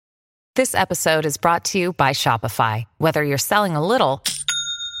This episode is brought to you by Shopify. Whether you're selling a little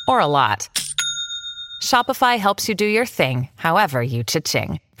or a lot, Shopify helps you do your thing, however you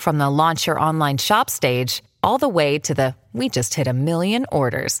cha-ching. From the launch your online shop stage, all the way to the we just hit 1 million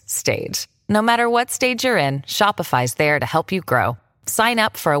orders stage. No matter what stage you're in, Shopify's there to help you grow. Sign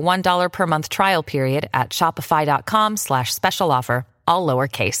up for a $1 per month trial period at shopify.com/special offer, all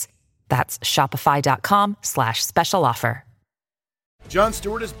lowercase. That's shopify.com/special offer. Jon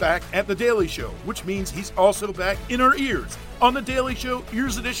Stewart is back at The Daily Show, which means he's also back in our ears on The Daily Show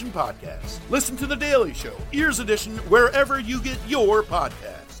Ears Edition podcast. Listen to The Daily Show Ears Edition wherever you get your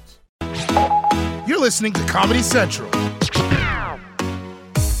podcasts. You're listening to Comedy Central.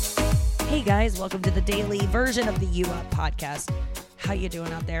 Hey guys, welcome to the daily version of the U Up podcast. How you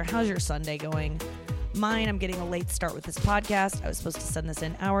doing out there? How's your Sunday going? Mine, I'm getting a late start with this podcast. I was supposed to send this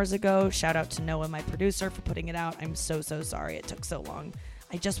in hours ago. Shout out to Noah, my producer, for putting it out. I'm so sorry it took so long.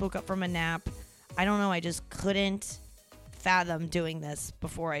 I just woke up from a nap. I don't know, I just couldn't fathom doing this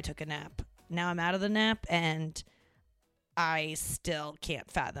before I took a nap. Now I'm out of the nap and I still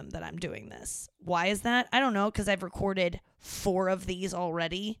can't fathom that I'm doing this. Why is that? I don't know, because I've recorded 4 of these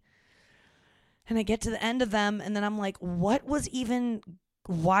already. And I get to the end of them and then I'm like, why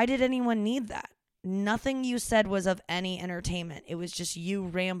did anyone need that? Nothing you said was of any entertainment. It was just you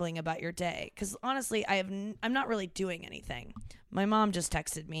rambling about your day. Because honestly, I'm not really doing anything. My mom just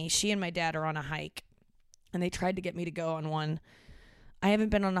texted me. She and my dad are on a hike, and they tried to get me to go on one. I haven't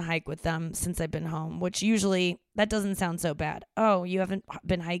been on a hike with them since I've been home, which usually, that doesn't sound so bad. Oh, you haven't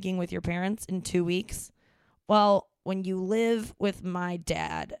been hiking with your parents in 2 weeks? Well, when you live with my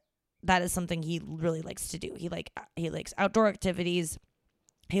dad, that is something he really likes to do. He likes outdoor activities.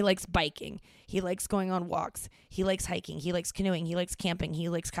 He likes biking. He likes going on walks. He likes hiking. He likes canoeing. He likes camping. He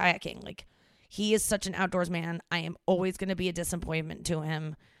likes kayaking. Like, he is such an outdoors man. I am always going to be a disappointment to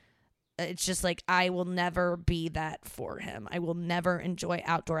him. It's just like, I will never be that for him. I will never enjoy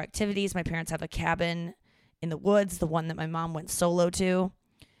outdoor activities. My parents have a cabin in the woods, the one that my mom went solo to.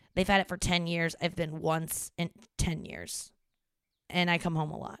 They've had it for 10 years. I've been once in 10 years. And I come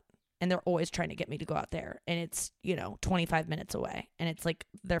home a lot. And they're always trying to get me to go out there. And it's, 25 minutes away. And it's like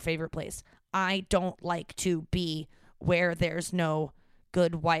their favorite place. I don't like to be where there's no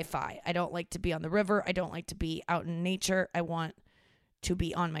good Wi-Fi. I don't like to be on the river. I don't like to be out in nature. I want to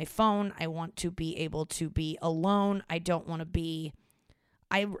be on my phone. I want to be able to be alone. I don't want to be...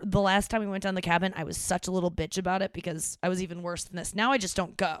 The last time we went down the cabin, I was such a little bitch about it because I was even worse than this. Now I just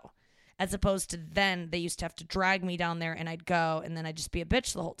don't go. As opposed to then, they used to have to drag me down there and I'd go and then I'd just be a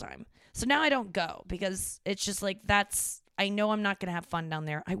bitch the whole time. So now I don't go because it's just like, I know I'm not going to have fun down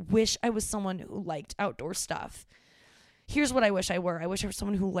there. I wish I was someone who liked outdoor stuff. Here's what I wish I were. I wish I was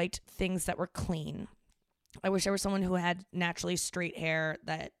someone who liked things that were clean. I wish I were someone who had naturally straight hair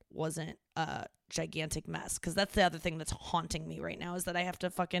that wasn't a gigantic mess. Because that's the other thing that's haunting me right now is that I have to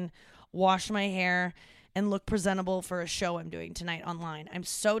fucking wash my hair and look presentable for a show I'm doing tonight online. I'm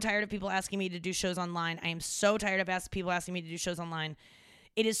so tired of people asking me to do shows online. I am so tired of people asking me to do shows online.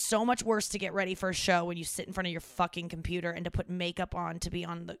 It is so much worse to get ready for a show when you sit in front of your fucking computer and to put makeup on to be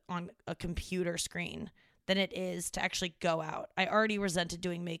on a computer screen than it is to actually go out. I already resented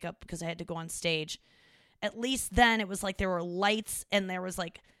doing makeup because I had to go on stage. At least then it was like there were lights and there was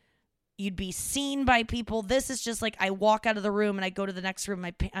like you'd be seen by people. This is just like I walk out of the room and I go to the next room.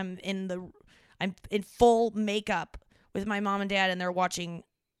 I'm in full makeup with my mom and dad and they're watching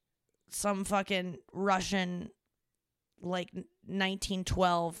some fucking Russian like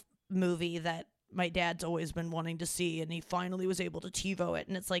 1912 movie that my dad's always been wanting to see and he finally was able to TiVo it.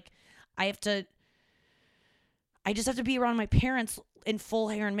 And it's like I just have to be around my parents in full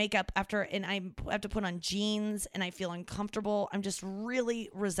hair and makeup and I have to put on jeans and I feel uncomfortable. I'm just really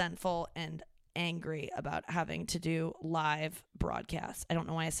resentful and angry about having to do live broadcasts. I don't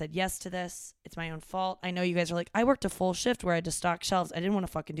know why I said yes to this. It's my own fault. I know you guys are like, I worked a full shift where I had to stock shelves. I didn't want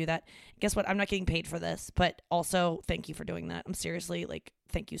to fucking do that. Guess what? I'm not getting paid for this, but also thank you for doing that. I'm seriously like,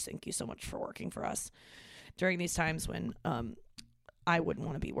 thank you so much for working for us during these times when I wouldn't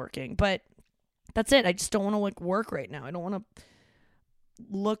want to be working. But that's it. I just don't want to like work right now. I don't want to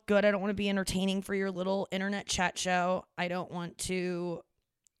look good. I don't want to be entertaining for your little internet chat show. I don't want to,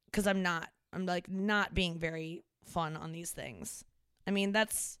 because I'm like not being very fun on these things. I mean,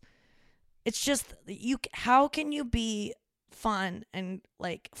 it's just, how can you be fun and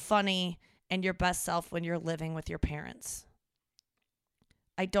like funny and your best self when you're living with your parents?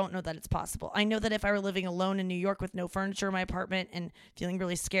 I don't know that it's possible. I know that if I were living alone in New York with no furniture in my apartment and feeling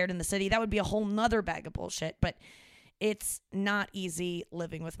really scared in the city, that would be a whole nother bag of bullshit. But it's not easy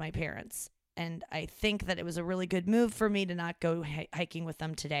living with my parents. And I think that it was a really good move for me to not go hiking with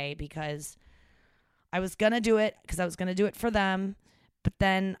them today, because I was going to do it because I was going to do it for them. But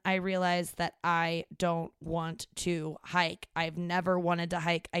then I realized that I don't want to hike. I've never wanted to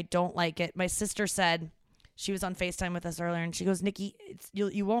hike. I don't like it. My sister said, she was on FaceTime with us earlier, and she goes, Nikki,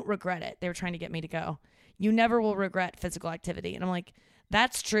 you won't regret it. They were trying to get me to go. You never will regret physical activity. And I'm like,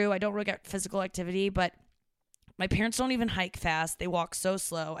 that's true. I don't regret physical activity, but my parents don't even hike fast. They walk so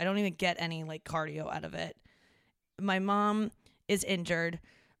slow. I don't even get any like cardio out of it. My mom is injured.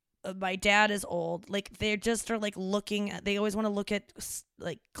 My dad is old. Like, they just are like looking at, they always want to look at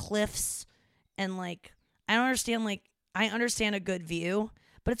like cliffs, and like, I don't understand. Like, I understand a good view,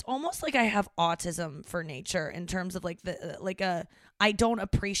 but it's almost like I have autism for nature in terms of like I don't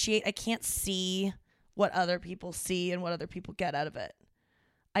appreciate, I can't see what other people see and what other people get out of it.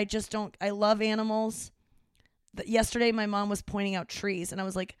 I just don't, I love animals. Yesterday, my mom was pointing out trees, and I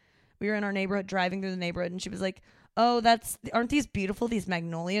was like, we were in our neighborhood, driving through the neighborhood, and she was like, oh, aren't these beautiful, these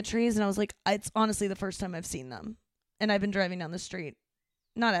magnolia trees? And I was like, it's honestly the first time I've seen them. And I've been driving down the street,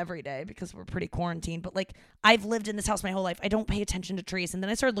 not every day because we're pretty quarantined, but like, I've lived in this house my whole life. I don't pay attention to trees. And then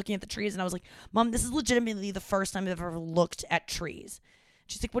I started looking at the trees, and I was like, Mom, this is legitimately the first time I've ever looked at trees.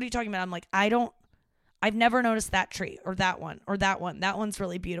 She's like, what are you talking about? I'm like, I've never noticed that tree or that one or that one. That one's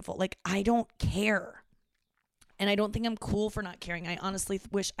really beautiful. Like, I don't care. And I don't think I'm cool for not caring. I honestly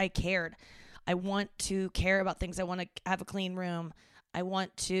wish I cared. I want to care about things. I want to have a clean room. I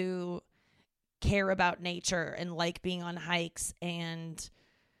want to care about nature and like being on hikes. And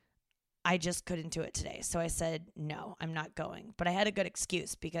I just couldn't do it today. So I said, no, I'm not going. But I had a good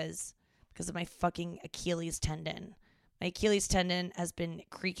excuse because of my fucking Achilles tendon. My Achilles tendon has been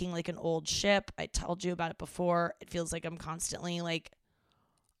creaking like an old ship. I told you about it before. It feels like I'm constantly like,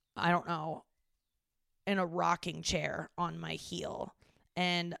 I don't know, in a rocking chair on my heel.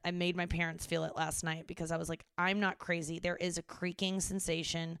 And I made my parents feel it last night because I was like, I'm not crazy. There is a creaking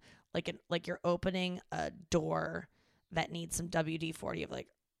sensation, like you're opening a door that needs some WD-40 of like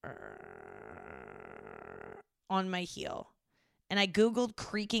on my heel. And I Googled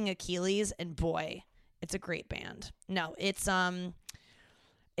creaking Achilles, and boy, it's a great band. No, it's a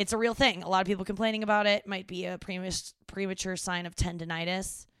real thing. A lot of people complaining about it. Might be a premature sign of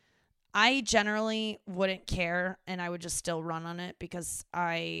tendinitis. I generally wouldn't care, and I would just still run on it because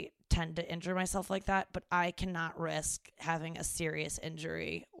I tend to injure myself like that, but I cannot risk having a serious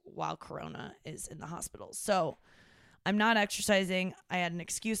injury while Corona is in the hospital. So I'm not exercising. I had an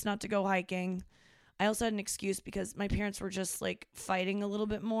excuse not to go hiking. I also had an excuse because my parents were just like fighting a little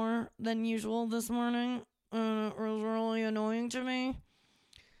bit more than usual this morning. It was really annoying to me.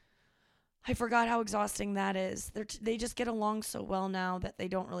 I forgot how exhausting that is. They just get along so well now that they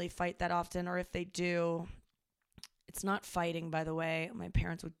don't really fight that often, or if they do, it's not fighting, by the way. My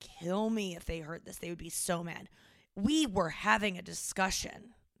parents would kill me if they heard this. They would be so mad. We were having a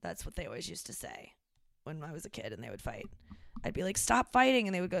discussion. That's what they always used to say when I was a kid and they would fight. I'd be like, stop fighting.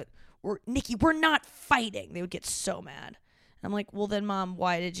 And they would go, Nikki, we're not fighting. They would get so mad. I'm like, well then, Mom,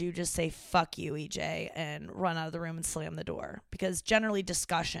 why did you just say fuck you, EJ, and run out of the room and slam the door? Because generally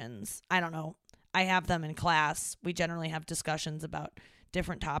discussions, I don't know, I have them in class. We generally have discussions about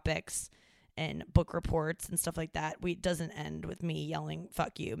different topics and book reports and stuff like that. It doesn't end with me yelling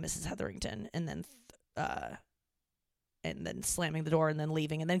fuck you, Mrs. Hetherington, and then slamming the door and then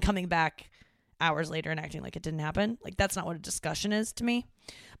leaving and then coming back hours later and acting like it didn't happen. Like, that's not what a discussion is to me.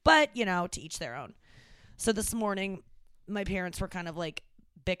 But, to each their own. So this morning, my parents were kind of like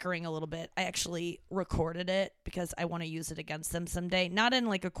bickering a little bit. I actually recorded it because I want to use it against them someday. Not in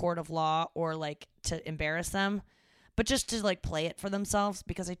like a court of law or like to embarrass them, but just to like play it for themselves,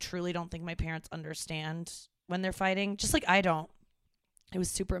 because I truly don't think my parents understand when they're fighting. Just like I don't. It was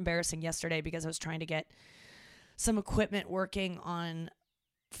super embarrassing yesterday because I was trying to get some equipment working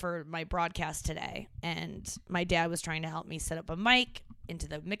for my broadcast today, and my dad was trying to help me set up a mic into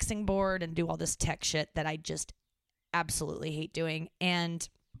the mixing board and do all this tech shit that I just absolutely hate doing. And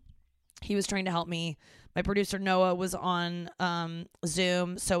he was trying to help me. My producer Noah was on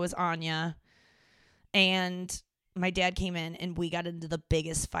Zoom, so was Anya, and my dad came in and we got into the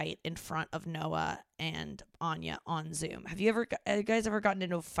biggest fight in front of Noah and Anya on Zoom. Have you guys ever gotten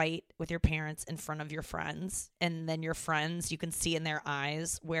into a fight with your parents in front of your friends, and then your friends, you can see in their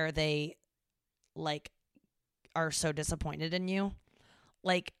eyes where they like are so disappointed in you?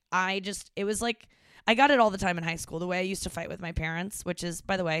 Like, it was like, I got it all the time in high school, the way I used to fight with my parents, which is,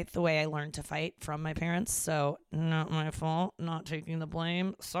 by the way, the way I learned to fight from my parents. So not my fault, not taking the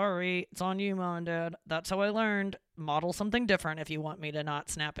blame. Sorry, it's on you, Mom and Dad. That's how I learned. Model something different if you want me to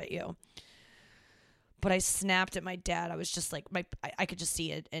not snap at you. But I snapped at my dad. I was just like, I could just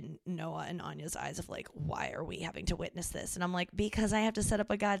see it in Noah and Anya's eyes of like, why are we having to witness this? And I'm like, because I have to set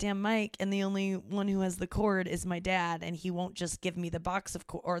up a goddamn mic, and the only one who has the cord is my dad, and he won't just give me the box of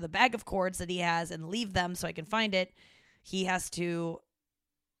or the bag of cords that he has and leave them so I can find it. He has to.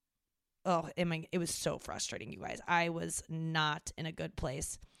 Oh, it was so frustrating, you guys. I was not in a good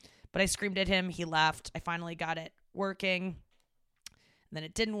place. But I screamed at him. He left. I finally got it working. And then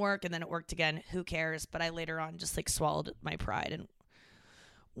it didn't work, and then it worked again. Who cares? But I later on just like swallowed my pride and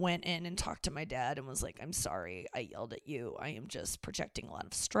went in and talked to my dad and was like, I'm sorry I yelled at you. I am just projecting a lot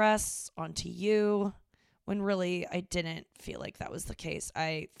of stress onto you, when really I didn't feel like that was the case.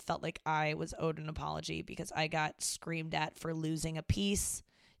 I felt like I was owed an apology because I got screamed at for losing a piece.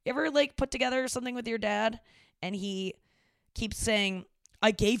 You ever like put together something with your dad and he keeps saying,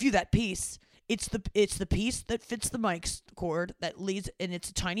 I gave you that piece. It's the piece that fits the mic cord that leads, and it's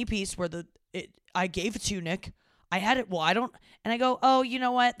a tiny piece where I gave it to you, Nick. I had it. Well, I don't. And I go, oh, you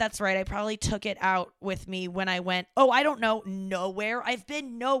know what? That's right. I probably took it out with me when I went, oh, I don't know, nowhere. I've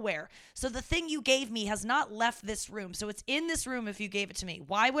been nowhere. So the thing you gave me has not left this room. So it's in this room if you gave it to me.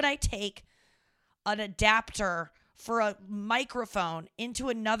 Why would I take an adapter for a microphone into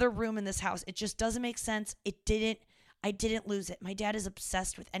another room in this house? It just doesn't make sense. I didn't lose it. My dad is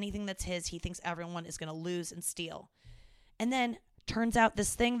obsessed with anything that's his. He thinks everyone is going to lose and steal. And then turns out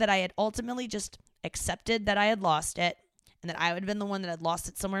this thing that I had ultimately just accepted that I had lost it, and that I had been the one that had lost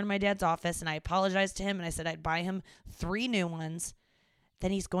it somewhere in my dad's office, and I apologized to him, and I said I'd buy him 3 new ones.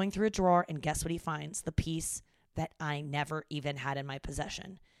 Then he's going through a drawer, and guess what he finds? The piece that I never even had in my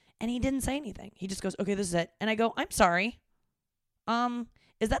possession. And he didn't say anything. He just goes, okay, this is it. And I go, I'm sorry.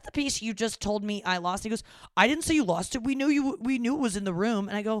 Is that the piece you just told me I lost? He goes, I didn't say you lost it. We knew it was in the room.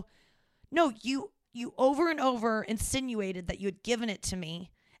 And I go, no, you over and over insinuated that you had given it to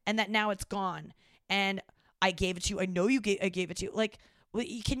me and that now it's gone. And I gave it to you. I know I gave it to you. Like,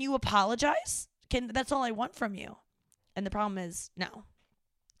 can you apologize? That's all I want from you. And the problem is, no,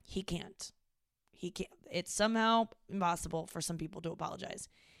 he can't. It's somehow impossible for some people to apologize.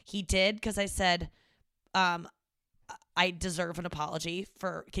 He did, because I said, I deserve an apology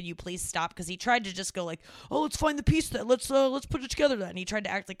for, can you please stop? Because he tried to just go like, oh, let's find the piece that let's put it together then. And he tried to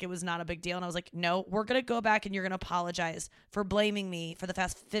act like it was not a big deal. And I was like, no, we're going to go back and you're going to apologize for blaming me for the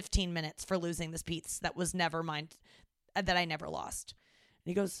past 15 minutes for losing this piece that was never mine, that I never lost.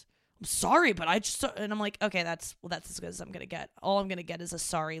 And he goes, I'm sorry, but I just, and I'm like, okay, that's as good as I'm going to get. All I'm going to get is a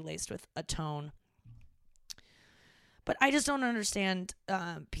sorry laced with a tone. But I just don't understand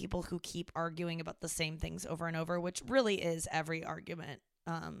people who keep arguing about the same things over and over, which really is every argument.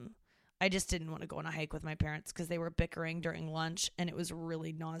 I just didn't want to go on a hike with my parents because they were bickering during lunch, and it was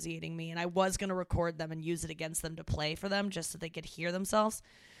really nauseating me. And I was going to record them and use it against them to play for them just so they could hear themselves.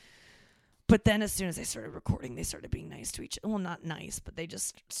 But then as soon as I started recording, they started being nice to each other. Well, not nice, but they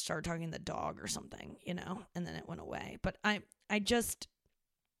just started talking to the dog or something, and then it went away. But I'm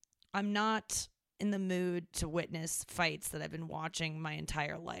not in the mood to witness fights that I've been watching my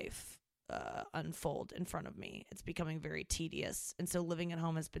entire life unfold in front of me. It's becoming very tedious. And so living at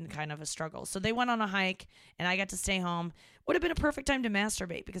home has been kind of a struggle. So they went on a hike and I got to stay home. Would have been a perfect time to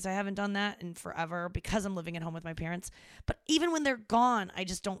masturbate because I haven't done that in forever because I'm living at home with my parents. But even when they're gone, I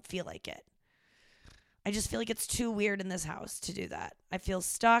just don't feel like it. I just feel like it's too weird in this house to do that. I feel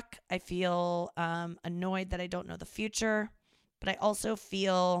stuck. I feel annoyed that I don't know the future. But I also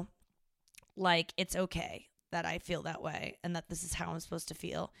feel like it's okay that I feel that way and that this is how I'm supposed to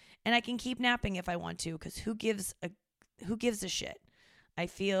feel. And I can keep napping if I want to, because who gives a shit? I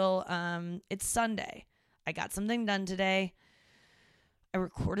feel it's Sunday. I got something done today. I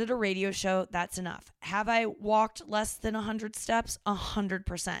recorded a radio show. That's enough. Have I walked less than 100 steps?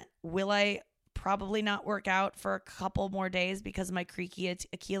 100%. Will I probably not work out for a couple more days because of my creaky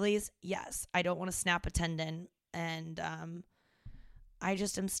Achilles? Yes. I don't want to snap a tendon, and I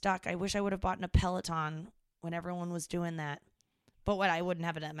just am stuck. I wish I would have bought a Peloton when everyone was doing that. But I wouldn't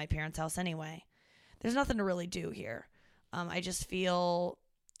have it at my parents' house anyway. There's nothing to really do here. I just feel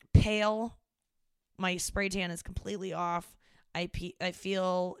pale. My spray tan is completely off. I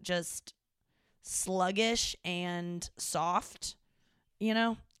feel just sluggish and soft.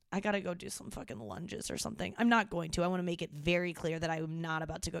 I got to go do some fucking lunges or something. I'm not going to. I want to make it very clear that I'm not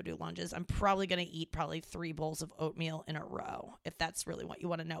about to go do lunges. I'm probably going to eat 3 bowls of oatmeal in a row, if that's really what you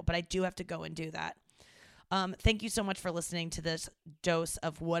want to know. But I do have to go and do that. Thank you so much for listening to this dose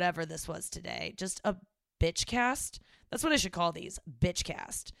of whatever this was today. Just a bitch cast. That's what I should call these, bitch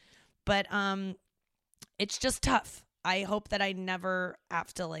cast. But it's just tough. I hope that I never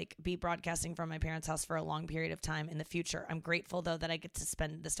have to like be broadcasting from my parents' house for a long period of time in the future. I'm grateful though that I get to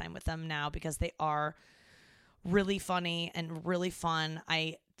spend this time with them now because they are really funny and really fun.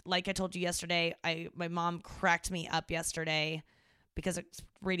 Like I told you yesterday, my mom cracked me up yesterday because a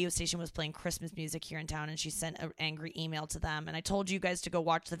radio station was playing Christmas music here in town, and she sent an angry email to them. And I told you guys to go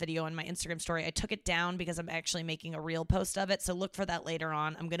watch the video on my Instagram story. I took it down because I'm actually making a real post of it, so look for that later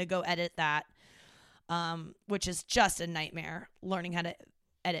on. I'm going to go edit that, which is just a nightmare, learning how to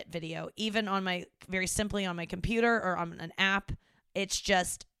edit video. Even very simply on my computer or on an app, it's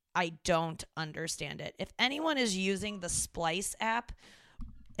just, I don't understand it. If anyone is using the Splice app,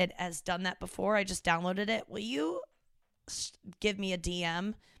 it has done that before. I just downloaded it. Will you give me a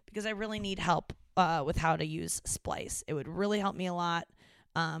DM because I really need help with how to use Splice. It would really help me a lot.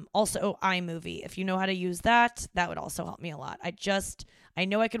 Also, iMovie. If you know how to use that, that would also help me a lot. I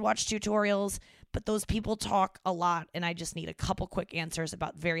know I could watch tutorials, but those people talk a lot, and I just need a couple quick answers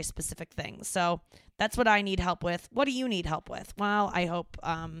about very specific things. So that's what I need help with. What do you need help with? Well, I hope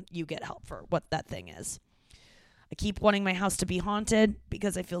you get help for what that thing is. I keep wanting my house to be haunted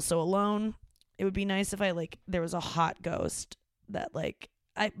because I feel so alone. It would be nice if there was a hot ghost that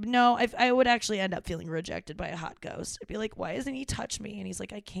I would actually end up feeling rejected by a hot ghost. I'd be like, why doesn't he touch me? And he's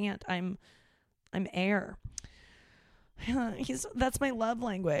like, I can't. I'm air. That's my love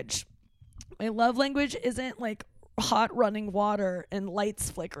language. My love language isn't like hot running water and lights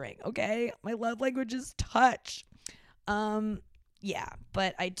flickering. Okay. My love language is touch. Yeah,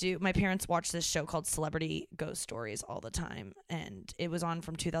 but my parents watch this show called Celebrity Ghost Stories all the time, and it was on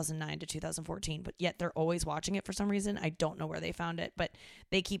from 2009 to 2014, but yet they're always watching it for some reason. I don't know where they found it, but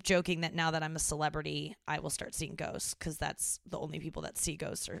they keep joking that now that I'm a celebrity, I will start seeing ghosts, because that's the only people that see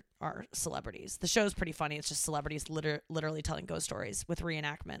ghosts are celebrities. The show's pretty funny. It's just celebrities literally telling ghost stories with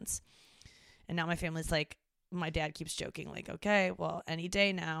reenactments. And now my family's like, my dad keeps joking, like, okay, well, any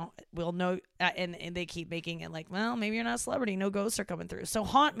day now we'll know. And they keep making it like, well, maybe you're not a celebrity. No ghosts are coming through. So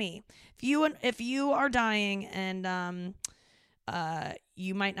haunt me. If you are dying and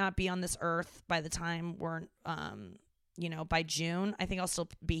you might not be on this earth by the time we're, by June, I think I'll still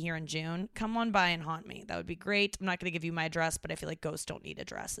be here in June. Come on by and haunt me. That would be great. I'm not going to give you my address, but I feel like ghosts don't need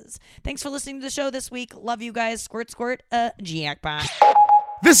addresses. Thanks for listening to the show this week. Love you guys. Squirt, squirt, jackpot.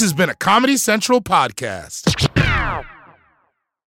 This has been a Comedy Central podcast.